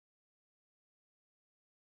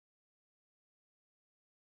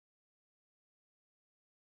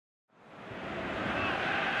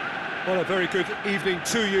Well, a very good evening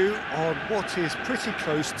to you on what is pretty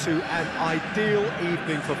close to an ideal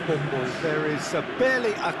evening for football. There is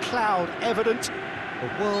barely a cloud evident.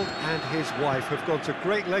 The world and his wife have gone to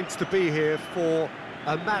great lengths to be here for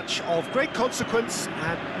a match of great consequence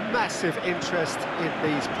and massive interest in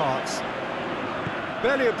these parts.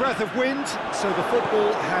 Barely a breath of wind, so the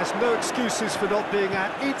football has no excuses for not being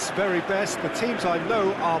at its very best. The teams I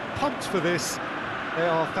know are pumped for this. They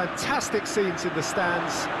are fantastic scenes in the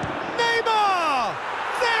stands. Neymar!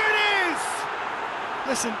 There it is!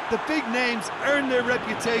 Listen, the big names earn their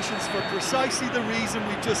reputations for precisely the reason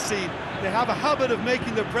we've just seen. They have a habit of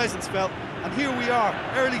making their presence felt, and here we are,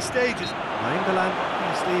 early stages. England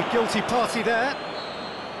is the guilty party there.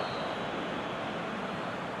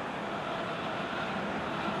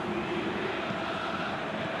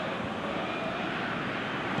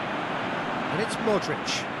 And it's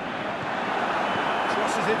Modric.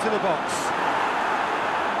 Crosses into the box.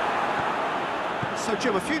 So,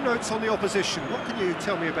 Jim, a few notes on the opposition. What can you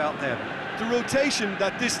tell me about them? The rotation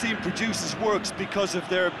that this team produces works because of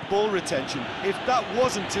their ball retention. If that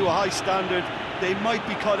wasn't to a high standard, they might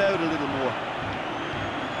be cut out a little more.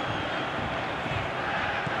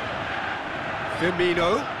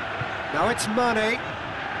 Firmino. Now it's Mane.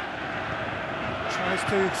 Tries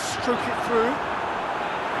to stroke it through.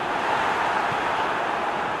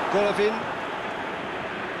 Golovin.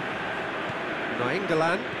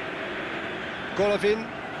 Nainggolan. Golovin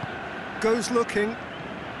goes looking.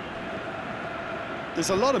 There's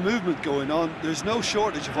a lot of movement going on. There's no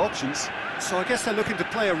shortage of options. So I guess they're looking to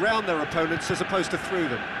play around their opponents as opposed to through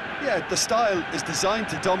them. Yeah, the style is designed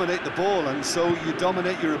to dominate the ball, and so you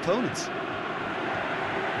dominate your opponents.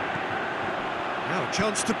 Now a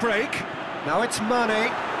chance to break. Now it's Mane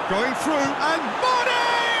going through, and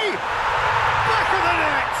Mane! Back of the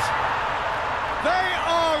net! They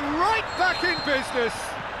are right back in business.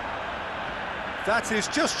 That is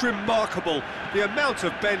just remarkable, the amount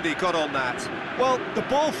of bend he got on that. Well, the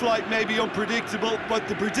ball flight may be unpredictable, but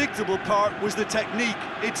the predictable part was the technique.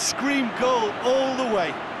 It screamed goal all the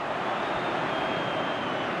way.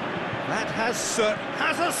 That has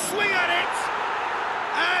a swing at it,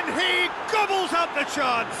 and he gobbles up the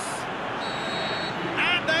chance.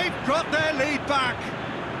 And they've got their lead back.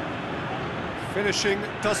 Finishing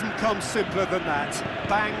doesn't come simpler than that.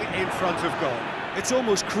 Bang in front of goal. It's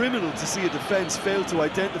almost criminal to see a defence fail to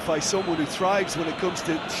identify someone who thrives when it comes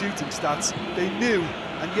to shooting stats. They knew,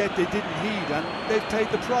 and yet they didn't heed, and they've paid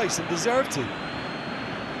the price and deserve to.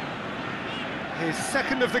 His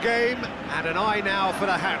second of the game, and an eye now for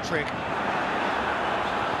the hat-trick.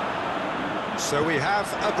 So we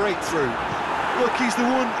have a breakthrough. Look, he's the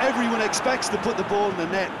one everyone expects to put the ball in the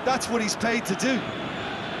net. That's what he's paid to do.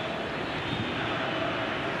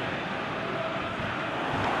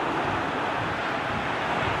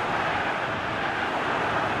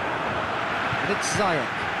 It's Ziyech.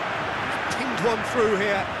 Pinged one through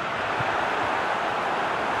here.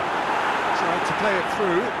 Tried to play it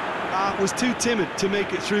through. Was too timid to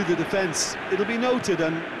make it through the defence. It'll be noted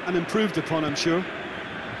and improved upon, I'm sure.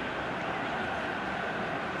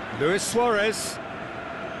 Luis Suarez.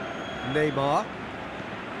 Neymar.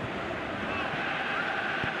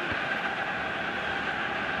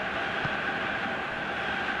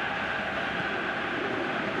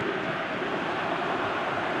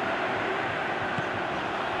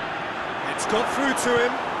 Got through to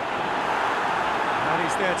him, and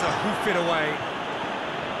he's there to hoof it away.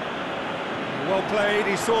 Well played,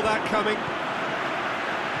 he saw that coming.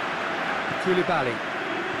 Koulibaly.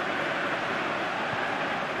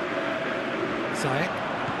 Ziyech.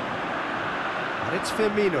 And it's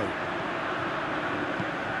Firmino.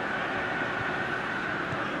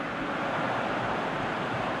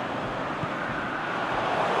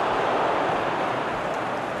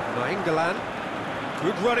 Nainggolan.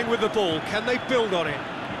 Good running with the ball, can they build on it?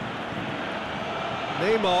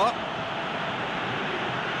 Neymar.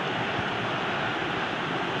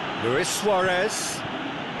 Luis Suarez.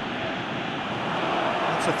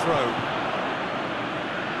 That's a throw.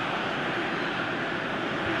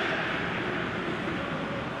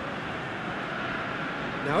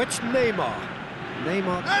 Now it's Neymar.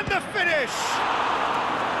 Neymar. And the finish!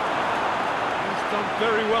 He's done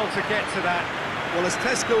very well to get to that. Well, as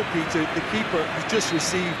Tesco, Peter, the keeper has just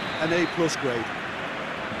received an A+ grade.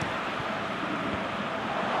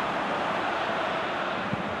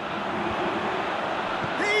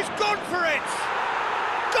 He's gone for it!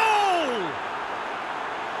 Goal!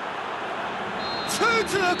 2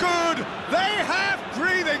 to the good! They have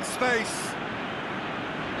breathing space!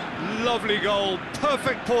 Lovely goal,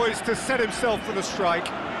 perfect poise to set himself for the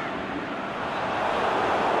strike.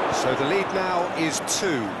 So the lead now is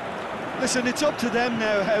 2. Listen, it's up to them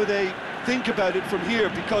now how they think about it from here,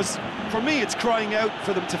 because for me it's crying out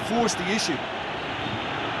for them to force the issue.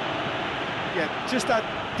 Yeah, just that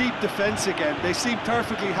deep defence again. They seem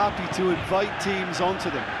perfectly happy to invite teams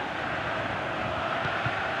onto them.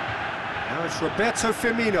 Now it's Roberto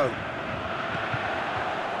Firmino.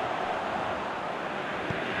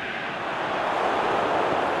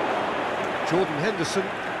 Jordan Henderson.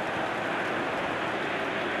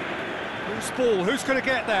 Loose ball, who's going to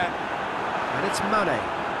get that? And it's Mane.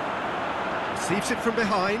 Receives it from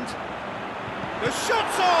behind. The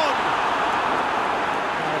shot's on!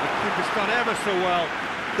 Oh, the keeper's done ever so well.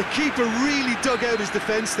 The keeper really dug out his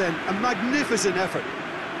defence then. A magnificent effort.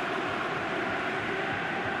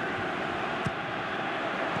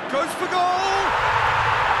 Goes for goal!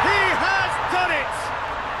 He has done it!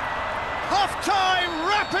 Half-time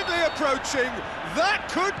rapidly approaching.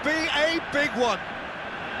 That could be a big one.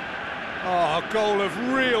 Oh, a goal of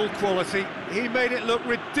real quality. He made it look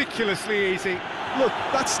ridiculously easy. Look,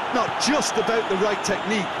 that's not just about the right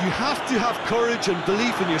technique. You have to have courage and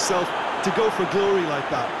belief in yourself to go for glory like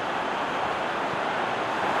that.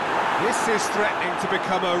 This is threatening to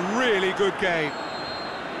become a really good game.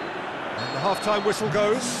 And the half-time whistle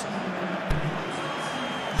goes.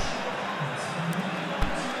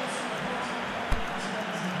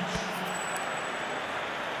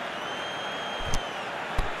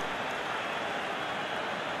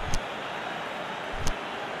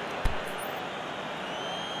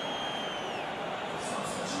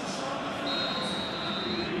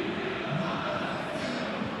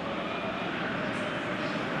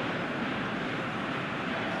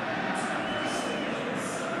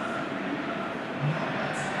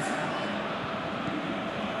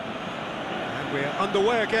 We're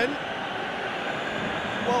underway again.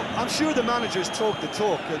 Well, I'm sure the managers talk the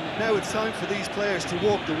talk, and now it's time for these players to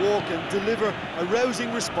walk the walk and deliver a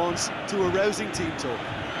rousing response to a rousing team talk.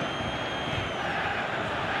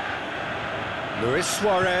 Luis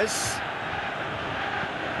Suarez.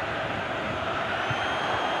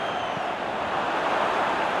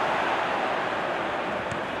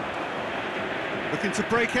 Looking to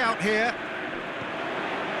break out here.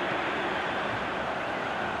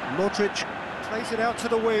 Modric plays it out to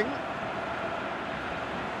the wing.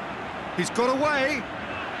 He's got away.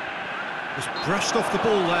 Just brushed off the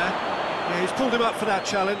ball there. Yeah, he's pulled him up for that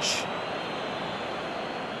challenge.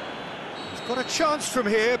 He's got a chance from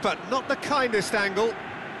here, but not the kindest angle.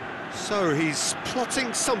 So he's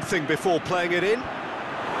plotting something before playing it in.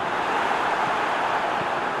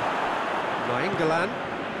 Nainggolan.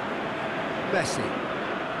 Messi.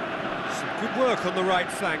 Some good work on the right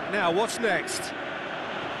flank. Now, what's next?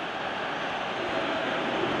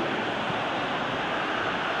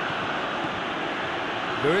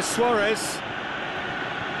 Luis Suarez.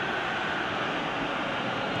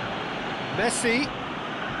 Messi.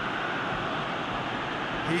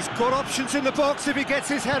 He's got options in the box if he gets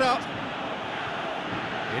his head up.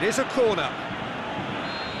 It is a corner.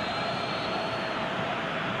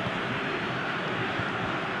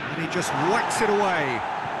 And he just whacks it away.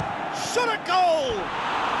 Shot at goal!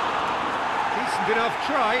 Decent enough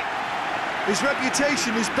try. His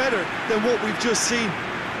reputation is better than what we've just seen.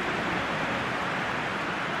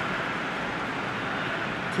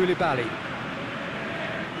 Koulibaly.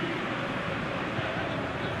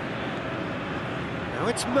 Now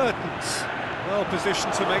it's Mertens. Well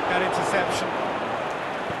positioned to make that interception.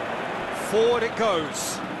 Forward it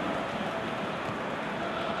goes.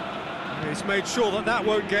 He's made sure that that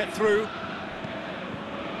won't get through.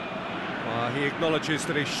 Well, he acknowledges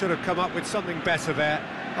that he should have come up with something better there.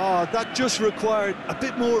 Oh, that just required a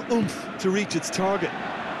bit more oomph to reach its target.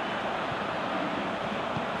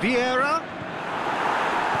 Vieira.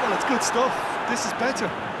 Well, it's good stuff. This is better.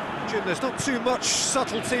 Jim, there's not too much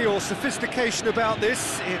subtlety or sophistication about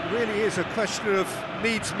this. It really is a question of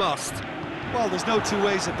needs must. Well, there's no two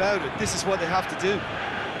ways about it. This is what they have to do.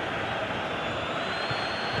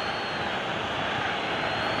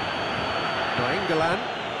 Nainggolan.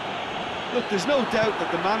 Look, there's no doubt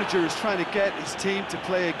that the manager is trying to get his team to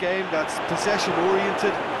play a game that's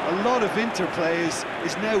possession-oriented. A lot of interplay is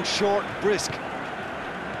now short and brisk.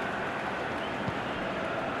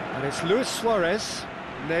 And it's Luis Suarez.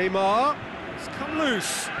 Neymar. He's come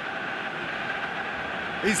loose.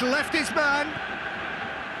 He's left his man.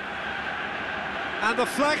 And the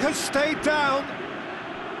flag has stayed down.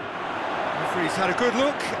 The referee's had a good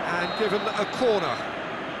look and given a corner.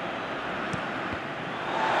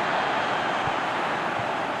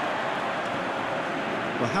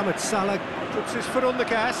 Mohamed Salah puts his foot on the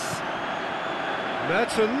gas.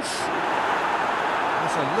 Mertens.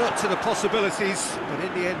 There's alert to the possibilities, but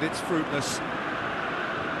in the end it's fruitless.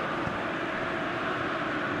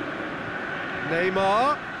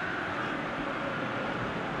 Neymar.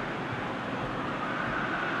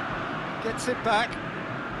 Gets it back.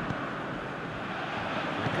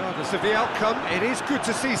 Regardless of the outcome, it is good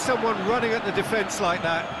to see someone running at the defence like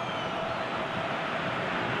that.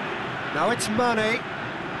 Now it's Mane,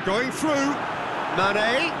 going through.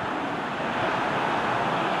 Mane.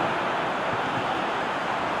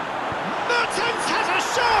 Mertens has a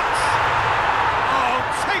shot! Oh,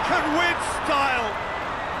 taken with style.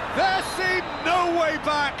 There seemed no way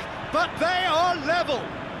back, but they are level.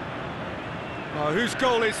 Oh, whose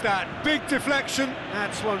goal is that? Big deflection.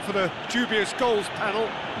 That's one for the dubious goals panel.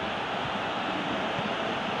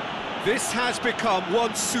 This has become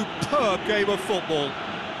one superb game of football.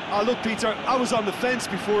 Oh, look, Peter, I was on the fence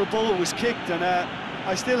before a ball was kicked, and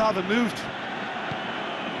I still haven't moved.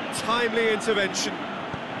 Timely intervention.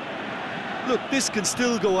 Look, this can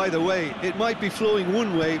still go either way. It might be flowing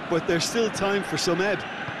one way, but there's still time for some ebb.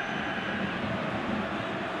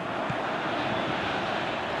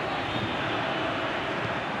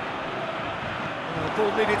 The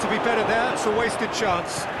ball needed to be better there. It's a wasted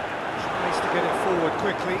chance. Tries to get it forward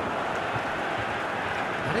quickly.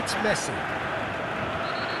 And it's Messi.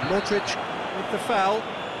 Modric with the foul.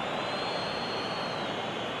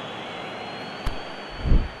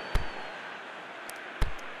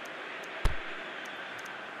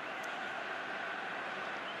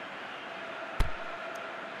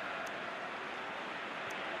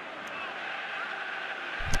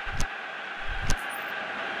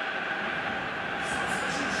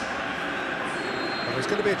 There's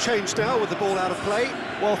going to be a change now with the ball out of play.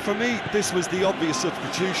 Well, for me, this was the obvious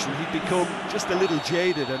substitution. He'd become just a little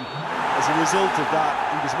jaded, and as a result of that,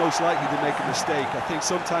 he was most likely to make a mistake. I think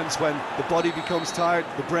sometimes when the body becomes tired,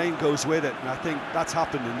 the brain goes with it, and I think that's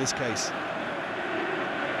happened in this case.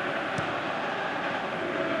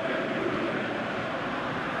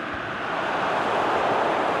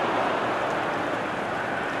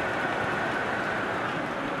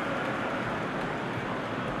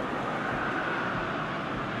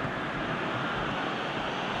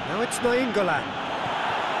 Now it's Nainggolan.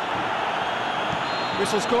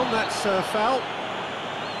 Whistle's gone, that's foul.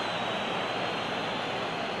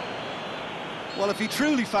 Well, if he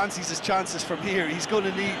truly fancies his chances from here, he's going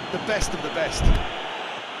to need the best of the best.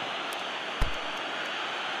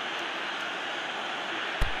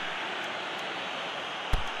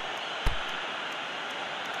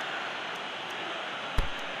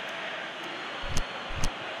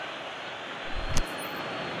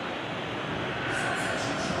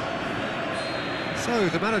 So,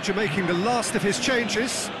 the manager making the last of his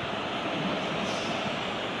changes.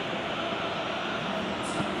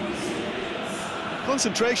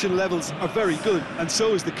 Concentration levels are very good, and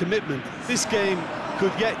so is the commitment. This game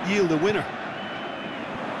could yet yield a winner.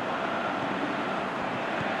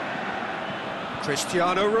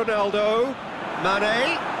 Cristiano Ronaldo.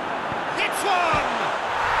 Mane. Hits one!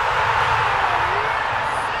 Yes,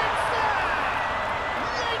 it's there!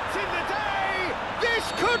 Late in the day, this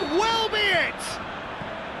could well be it!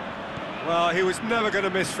 Well, he was never going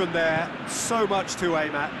to miss from there. So much to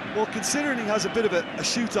aim at. Well, considering he has a bit of a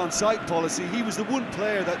shoot-on-sight policy, he was the one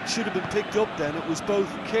player that should have been picked up then. It was both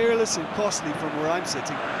careless and costly from where I'm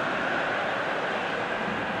sitting.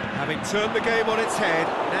 Having turned the game on its head,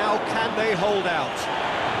 now can they hold out?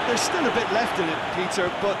 There's still a bit left in it,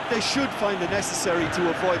 Peter, but they should find the necessary to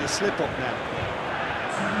avoid a slip-up now.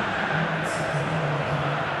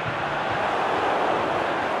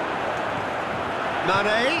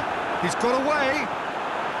 Mane, he's got away.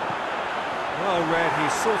 Well read, he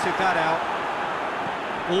sorted that out.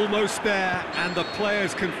 Almost there, and the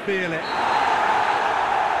players can feel it.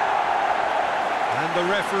 And the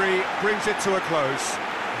referee brings it to a close.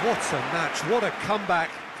 What a match, what a comeback.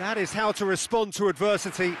 That is how to respond to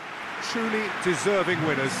adversity. Truly deserving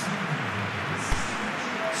winners.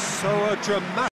 So a dramatic...